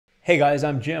Hey guys,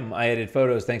 I'm Jim. I edit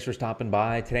photos. Thanks for stopping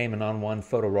by. Today I'm in On1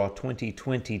 Photo Raw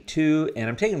 2022, and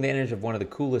I'm taking advantage of one of the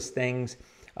coolest things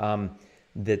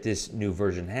that this new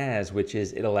version has, which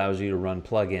is it allows you to run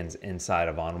plugins inside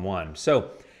of On1.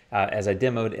 So, as I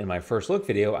demoed in my first look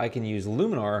video, I can use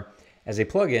Luminar as a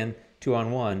plugin to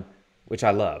On1, which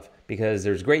I love because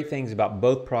there's great things about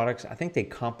both products. I think they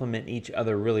complement each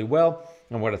other really well.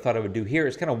 And what I thought I would do here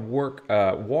is kind of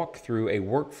walk through a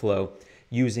workflow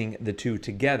using the two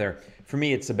together. For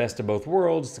me, it's the best of both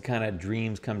worlds. It's the kind of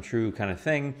dreams come true kind of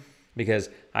thing because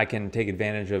I can take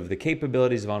advantage of the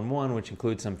capabilities of On1, which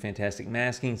includes some fantastic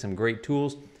masking, some great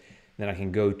tools. Then I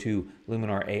can go to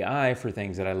Luminar AI for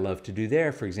things that I love to do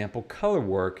there. For example, color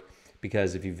work,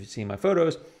 because if you've seen my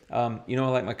photos, you know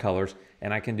I like my colors,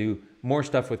 and I can do more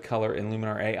stuff with color in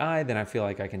Luminar AI than I feel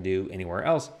like I can do anywhere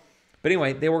else. But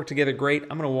anyway, they work together great.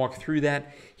 I'm going to walk through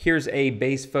that. Here's a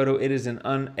base photo. It is an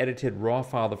unedited raw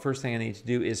file. The first thing I need to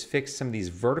do is fix some of these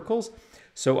verticals.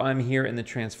 So I'm here in the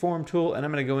transform tool, and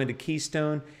I'm going to go into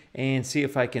Keystone and see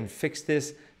if I can fix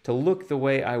this to look the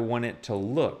way I want it to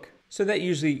look. So that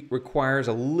usually requires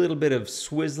a little bit of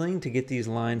swizzling to get these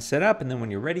lines set up, and then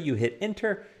when you're ready, you hit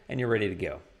enter and you're ready to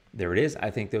go. There it is. I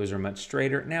think those are much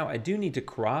straighter. Now I do need to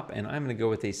crop, and I'm going to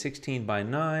go with a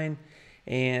 16:9.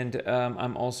 And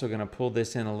I'm also going to pull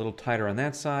this in a little tighter on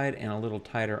that side and a little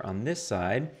tighter on this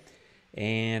side.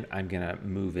 And I'm going to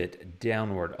move it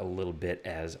downward a little bit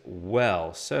as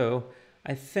well. So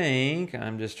I think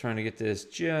I'm just trying to get this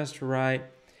just right.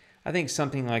 I think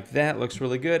something like that looks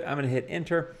really good. I'm going to hit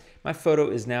enter. My photo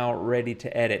is now ready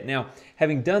to edit. Now,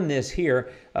 having done this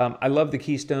here, I love the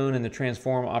keystone and the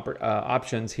transform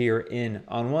options here in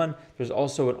On1. There's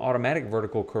also an automatic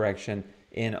vertical correction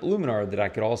in Luminar that I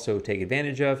could also take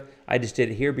advantage of. I just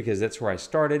did it here because that's where I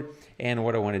started, and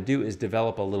what I want to do is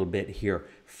develop a little bit here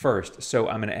first. So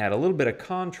I'm going to add a little bit of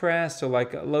contrast, so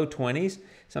like low 20s,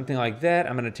 something like that.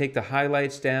 I'm going to take the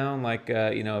highlights down like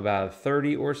about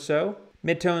 30 or so.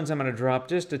 Midtones I'm going to drop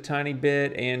just a tiny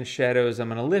bit, and shadows I'm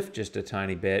going to lift just a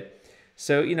tiny bit.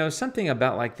 So, something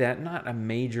about like that, not a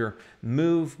major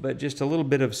move, but just a little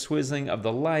bit of swizzling of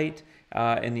the light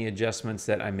and the adjustments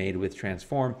that I made with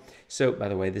Transform. So, by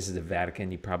the way, this is the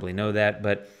Vatican. You probably know that,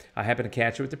 but I happen to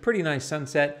catch it with a pretty nice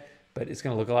sunset, but it's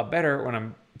going to look a lot better when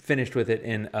I'm finished with it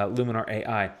in Luminar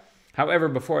AI. However,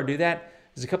 before I do that,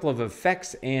 there's a couple of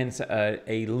effects and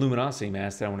a luminosity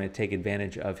mask that I want to take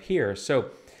advantage of here. So,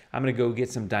 I'm going to go get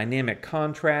some dynamic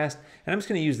contrast, and I'm just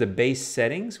going to use the base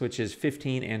settings, which is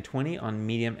 15 and 20 on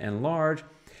medium and large.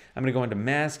 I'm going to go into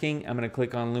masking. I'm going to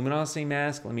click on Luminosity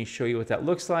Mask. Let me show you what that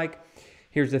looks like.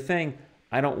 Here's the thing.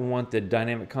 I don't want the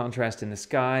dynamic contrast in the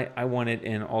sky. I want it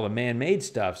in all the man-made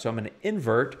stuff. So I'm going to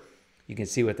invert. You can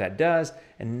see what that does.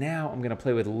 And now I'm going to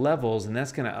play with levels, and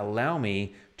that's going to allow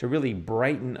me to really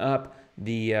brighten up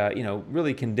the,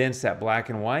 really condense that black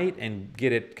and white and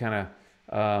get it kind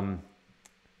of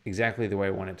exactly the way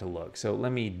I want it to look. So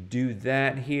let me do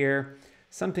that here.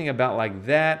 Something about like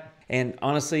that. And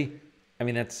honestly,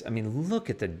 look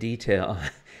at the detail.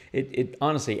 It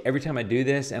honestly, every time I do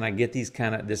this and I get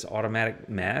this automatic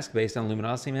mask based on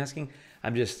luminosity masking,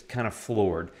 I'm just kind of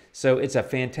floored. So it's a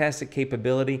fantastic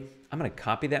capability. I'm going to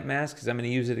copy that mask because I'm going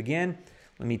to use it again.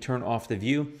 Let me turn off the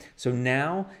view. So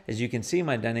now, as you can see,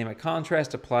 my dynamic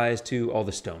contrast applies to all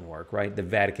the stonework, right? The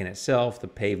Vatican itself, the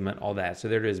pavement, all that. So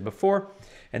there it is before,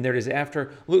 and there it is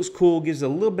after. Looks cool, gives a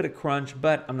little bit of crunch,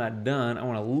 but I'm not done. I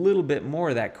want a little bit more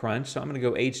of that crunch. So I'm going to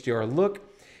go HDR look,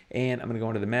 and I'm going to go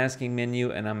into the masking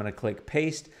menu, and I'm going to click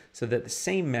paste so that the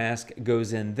same mask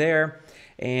goes in there,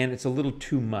 and it's a little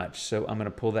too much. So I'm going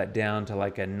to pull that down to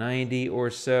like a 90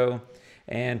 or so,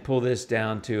 and pull this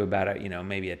down to about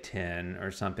maybe a 10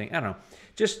 or something. I don't know.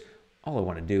 Just all I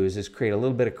want to do is just create a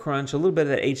little bit of crunch, a little bit of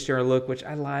that HDR look, which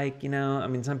I like.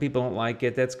 Some people don't like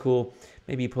it. That's cool.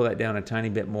 Maybe you pull that down a tiny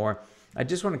bit more. I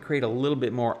just want to create a little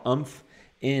bit more oomph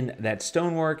in that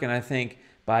stonework, and I think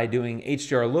by doing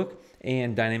HDR look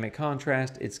and dynamic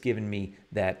contrast, it's given me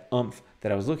that oomph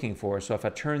that I was looking for. So if I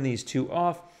turn these two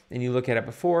off and you look at it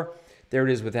before, there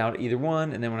it is without either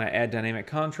one. And then when I add dynamic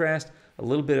contrast, a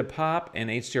little bit of pop,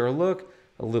 and HDR look,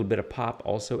 a little bit of pop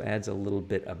also adds a little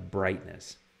bit of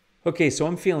brightness. Okay, so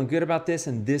I'm feeling good about this,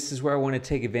 and this is where I want to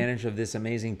take advantage of this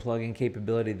amazing plugin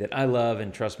capability that I love,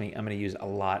 and trust me, I'm going to use a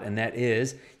lot, and that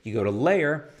is you go to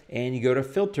Layer, and you go to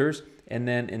Filters, and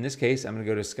then in this case, I'm going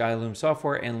to go to Skyloom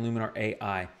Software and Luminar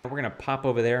AI. We're going to pop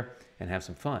over there and have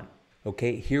some fun.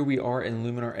 Okay, here we are in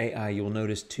Luminar AI. You'll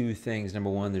notice two things. Number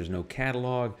one, there's no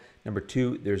catalog. Number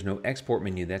two, there's no export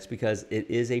menu. That's because it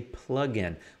is a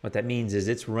plugin. What that means is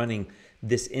it's running,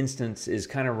 this instance is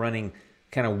kind of running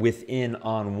within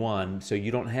On1, so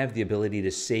you don't have the ability to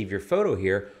save your photo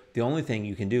here. the only thing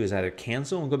you can do is either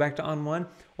cancel and go back to On1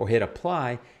 or hit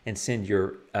apply and send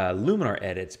your Luminar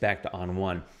edits back to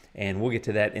On1. And we'll get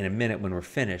to that in a minute when we're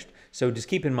finished. So just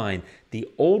keep in mind, the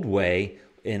old way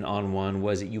in On1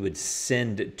 was that you would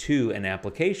send to an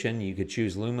application. You could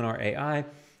choose Luminar AI,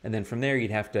 and then from there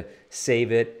you'd have to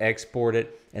save it, export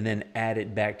it, and then add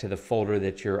it back to the folder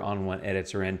that your On1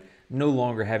 edits are in. No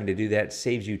longer having to do that,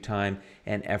 saves you time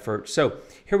and effort. So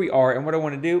here we are, and what I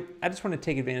want to do, I just want to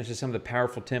take advantage of some of the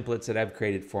powerful templates that I've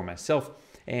created for myself.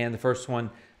 And the first one,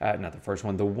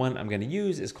 the one I'm going to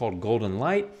use is called Golden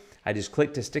Light. I just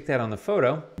click to stick that on the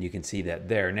photo. You can see that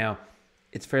there. Now,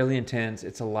 it's fairly intense.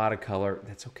 It's a lot of color.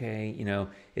 That's okay. You know,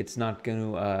 it's not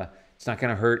going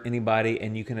to hurt anybody,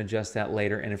 and you can adjust that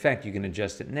later. And in fact, you can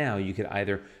adjust it now. You could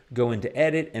either go into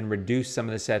edit and reduce some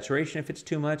of the saturation if it's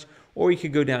too much, or you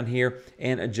could go down here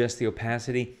and adjust the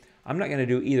opacity. I'm not going to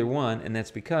do either one, and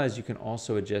that's because you can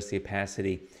also adjust the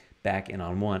opacity back in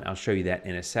On1. I'll show you that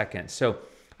in a second. So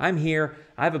I'm here.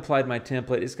 I've applied my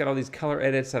template. It's got all these color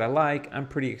edits that I like. I'm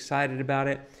pretty excited about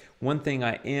it. One thing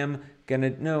I am going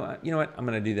to, no, you know what? I'm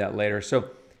going to do that later.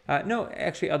 So no,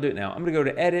 actually, I'll do it now. I'm going to go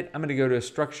to Edit. I'm going to go to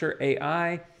Structure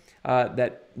AI.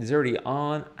 That is already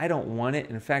on. I don't want it.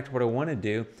 In fact, what I want to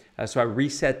do, so I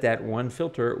reset that one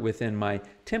filter within my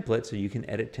template, so you can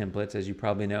edit templates, as you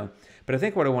probably know. But I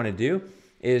think what I want to do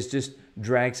is just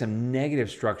drag some negative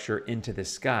structure into the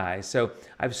sky. So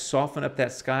I've softened up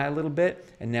that sky a little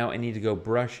bit, and now I need to go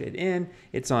brush it in.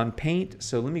 It's on paint,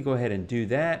 so let me go ahead and do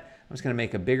that. I'm just going to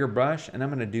make a bigger brush, and I'm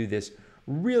going to do this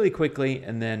really quickly,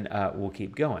 and then we'll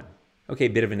keep going. Okay,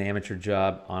 bit of an amateur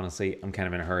job. Honestly, I'm kind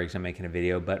of in a hurry because I'm making a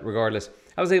video, but regardless,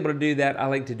 I was able to do that. I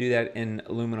like to do that in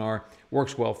Luminar.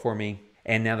 Works well for me.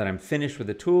 And now that I'm finished with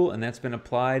the tool and that's been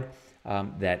applied,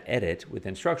 that edit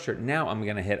within structure, now I'm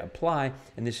going to hit apply,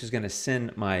 and this is going to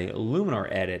send my Luminar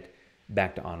edit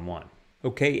back to On1.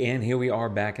 Okay, and here we are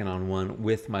back in On1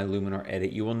 with my Luminar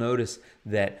edit. You will notice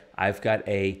that I've got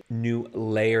a new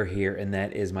layer here, and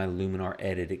that is my Luminar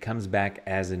edit. It comes back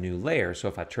as a new layer. So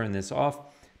if I turn this off,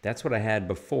 that's what I had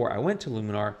before I went to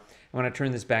Luminar. And when I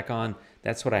turn this back on,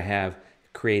 that's what I have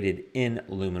created in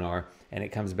Luminar, and it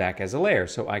comes back as a layer.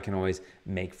 So I can always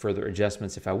make further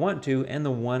adjustments if I want to. And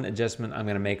the one adjustment I'm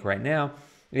going to make right now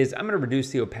is I'm going to reduce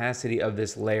the opacity of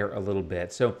this layer a little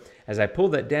bit. So as I pull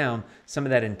that down, some of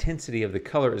that intensity of the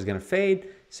color is going to fade.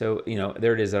 So, you know,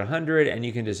 there it is at 100, and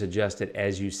you can just adjust it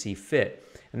as you see fit.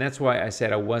 And that's why I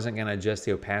said I wasn't going to adjust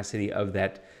the opacity of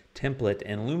that template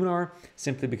in Luminar,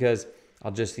 simply because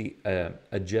I'll just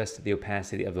adjust the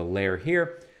opacity of the layer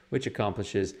here, which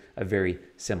accomplishes a very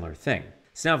similar thing.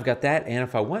 So now I've got that, and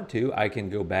if I want to, I can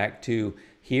go back to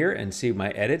here and see my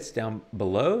edits down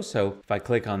below. So if I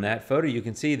click on that photo, you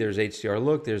can see there's HDR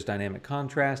look, there's dynamic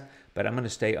contrast, but I'm going to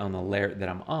stay on the layer that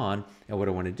I'm on, and what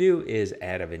I want to do is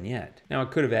add a vignette. Now I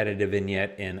could have added a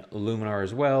vignette in Luminar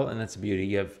as well, and that's the beauty.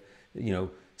 You have, you know,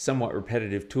 somewhat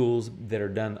repetitive tools that are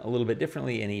done a little bit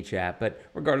differently in each app, but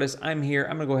regardless, I'm here.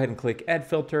 I'm going to go ahead and click Add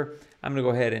Filter. I'm going to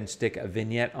go ahead and stick a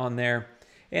vignette on there,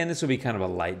 and this will be kind of a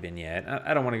light vignette.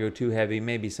 I don't want to go too heavy,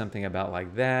 maybe something about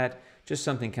like that, just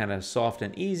something kind of soft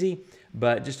and easy,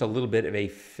 but just a little bit of a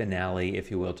finale, if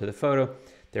you will, to the photo.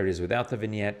 There it is without the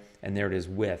vignette, and there it is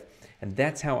with. And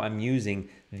that's how I'm using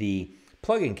the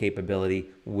plugin capability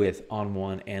with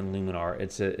On1 and Luminar.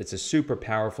 It's a super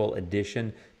powerful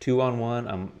addition to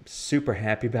On1. I'm super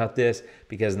happy about this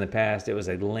because in the past it was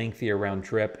a lengthier round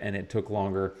trip and it took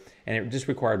longer, and it just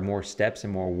required more steps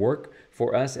and more work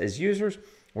for us as users.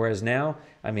 Whereas now,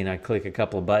 I mean, I click a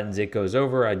couple of buttons, it goes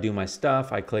over, I do my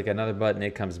stuff, I click another button,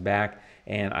 it comes back,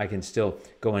 and I can still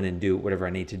go in and do whatever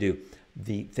I need to do.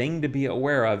 The thing to be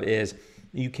aware of is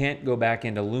you can't go back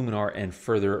into Luminar and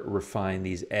further refine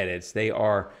these edits. They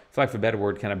are, for lack of a better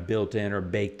word, kind of built in or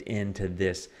baked into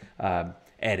this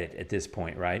edit at this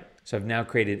point, right? So I've now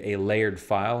created a layered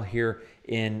file here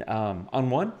in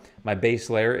On1. My base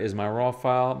layer is my raw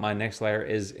file. My next layer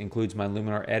includes my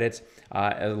Luminar edits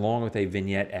along with a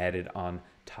vignette added on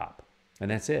top. And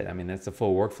that's it. I mean, that's the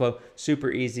full workflow.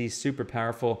 Super easy, super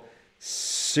powerful,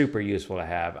 super useful to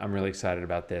have. I'm really excited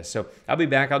about this. So I'll be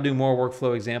back. I'll do more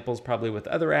workflow examples probably with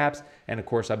other apps. And of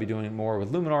course, I'll be doing more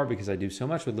with Luminar because I do so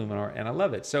much with Luminar and I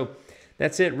love it. So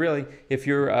that's it, really. If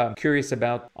you're curious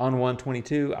about On1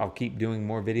 22, I'll keep doing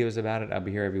more videos about it. I'll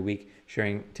be here every week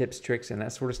sharing tips, tricks, and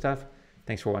that sort of stuff.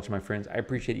 Thanks for watching, my friends. I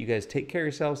appreciate you guys. Take care of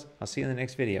yourselves. I'll see you in the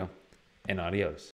next video, and adios.